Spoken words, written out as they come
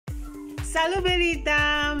Salut belle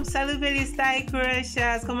dames, salut belle style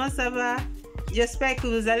crushers, comment ça va? J'espère que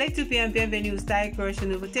vous allez tout bien, bienvenue au Style Crush.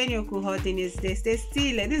 Nouveau tenue cool hot in this day. Stay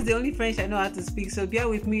still. This is the only French I know how to speak, so bear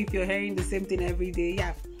with me if you're hearing the same thing every day.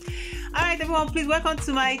 Yeah. Alright everyone, please welcome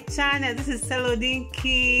to my channel. This is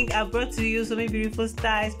King. I brought to you so many beautiful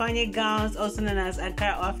styles, Pagne gowns, also known as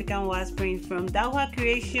Ankara or African wax print from Dawa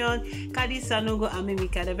Creation, Kadi Sanogo and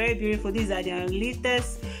Mimika. They're very beautiful. These are their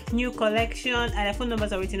latest new collection and their phone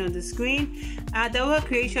numbers are written on the screen. Dawa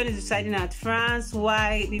Creation is residing at France,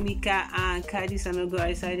 while Mimika and Kadi Sanogo are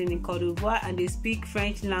residing in Cote d'Ivoire, and they speak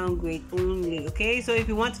French language only. Okay, so if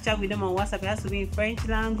you want to chat with them on WhatsApp, it has to be in French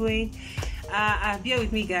language. Bear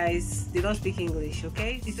with me guys, they don't speak English.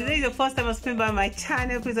 Okay, if today is the first time I'm spinning by my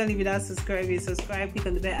channel, please don't leave without subscribing. Subscribe, click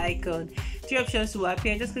on the bell icon. 3 options will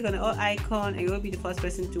appear. Just click on the all icon and you will be the first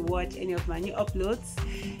person to watch any of my new uploads.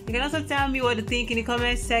 You can also tell me what you think in the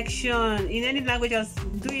comment section in any language. Just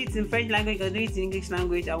do it in French language or do it in English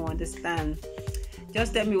language. I will understand.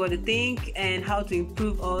 Just tell me what you think and how to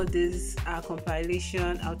improve all this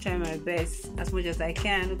compilation. I'll try my best as much as I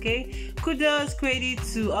can. Okay, kudos, credit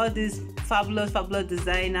to all these fabulous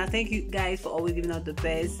designers. Thank you guys for always giving out the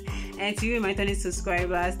best, and to you my returning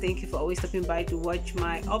subscribers, thank you for always stopping by to watch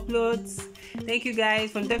my uploads. Thank you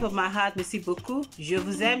guys from the depth of my heart. Merci beaucoup. Je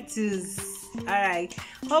vous aime tous. Alright,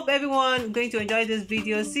 hope everyone going to enjoy this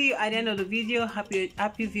video. See you at the end of the video. Happy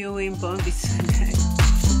viewing. Bon visionnage.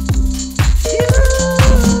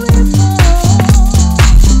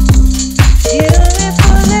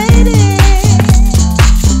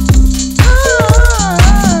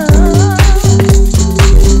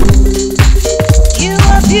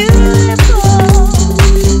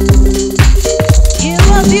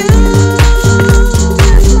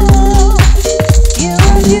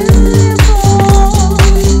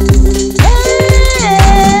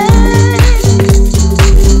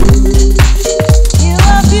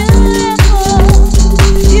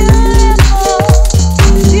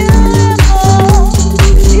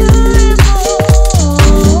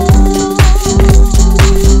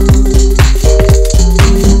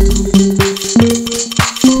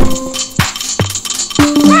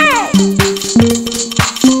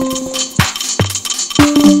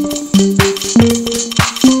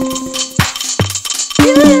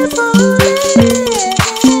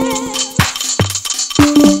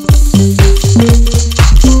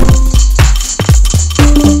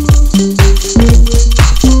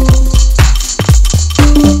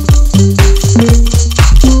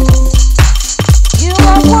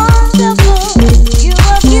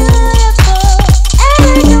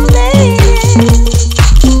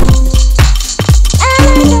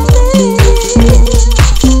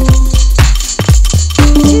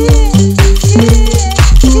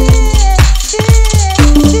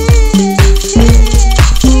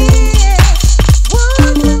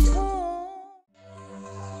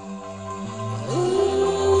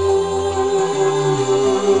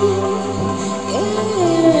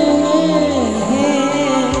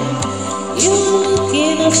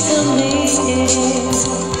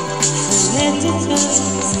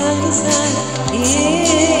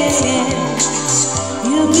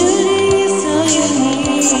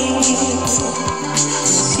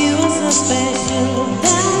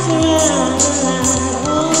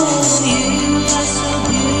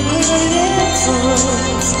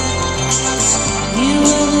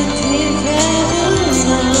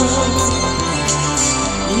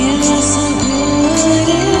 You're so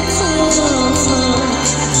beautiful,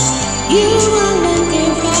 you are looking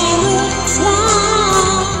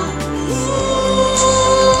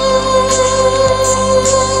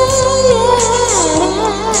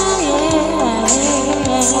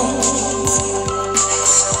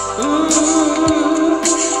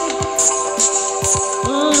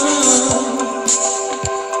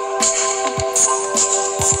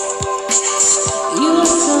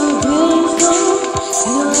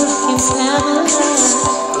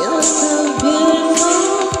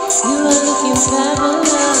fabulous.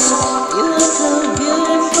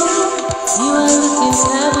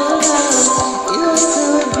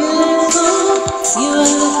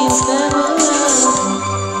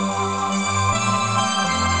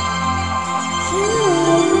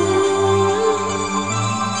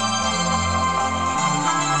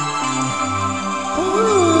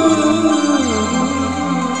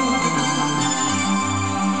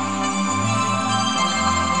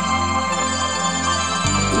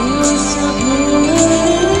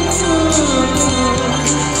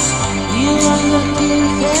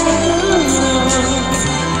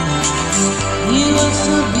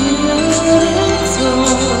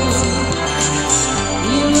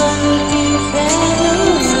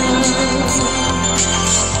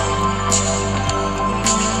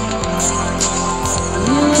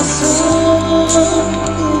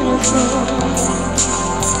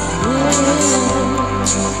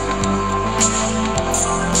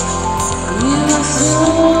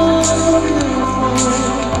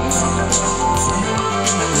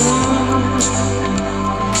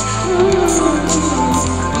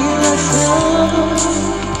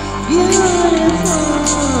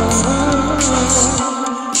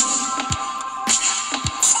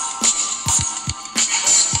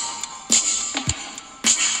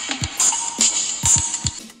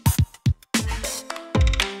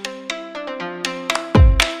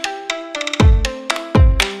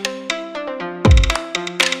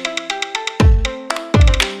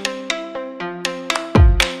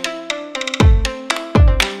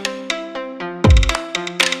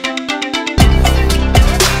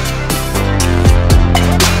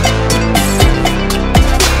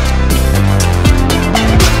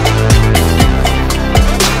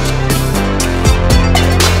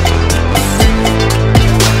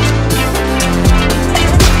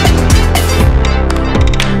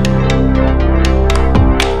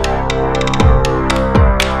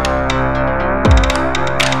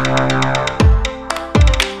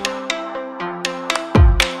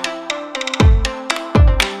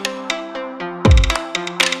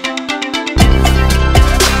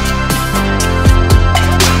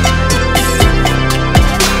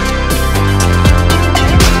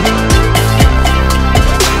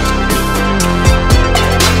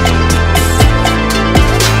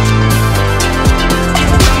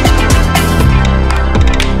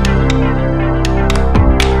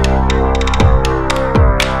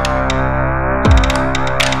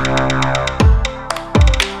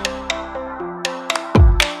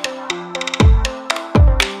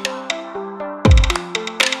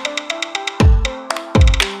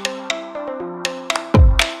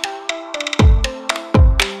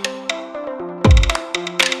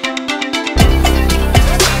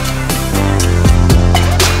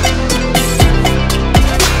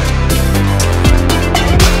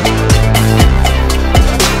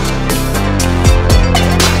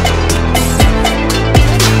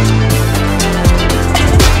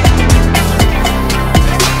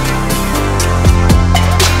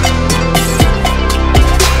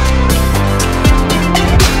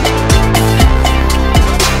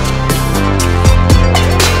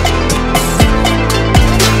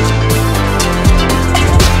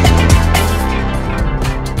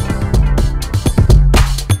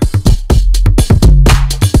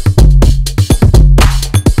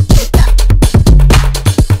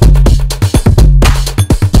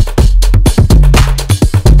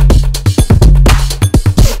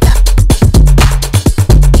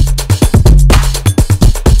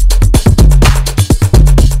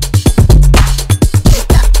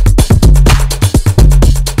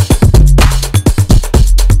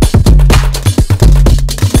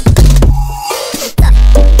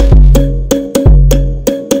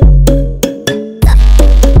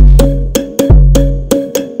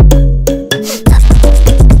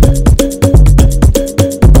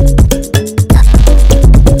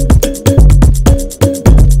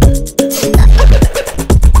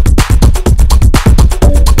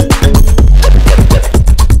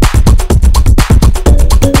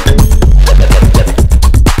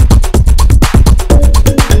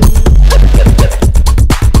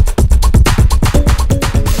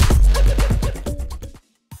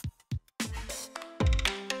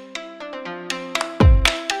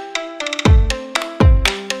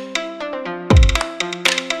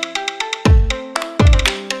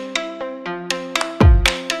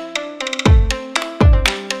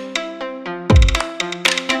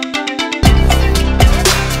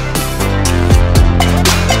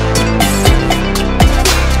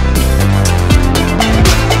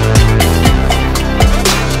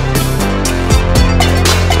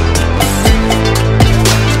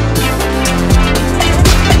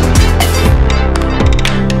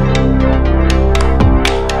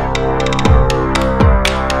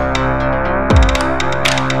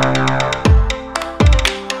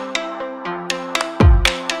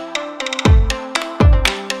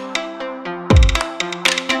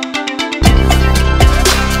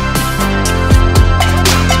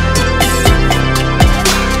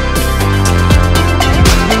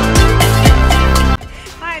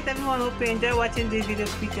 watching this video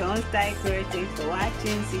feature on Style Crochet. Thanks for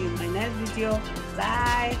watching. See you in my next video.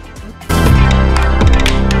 Bye.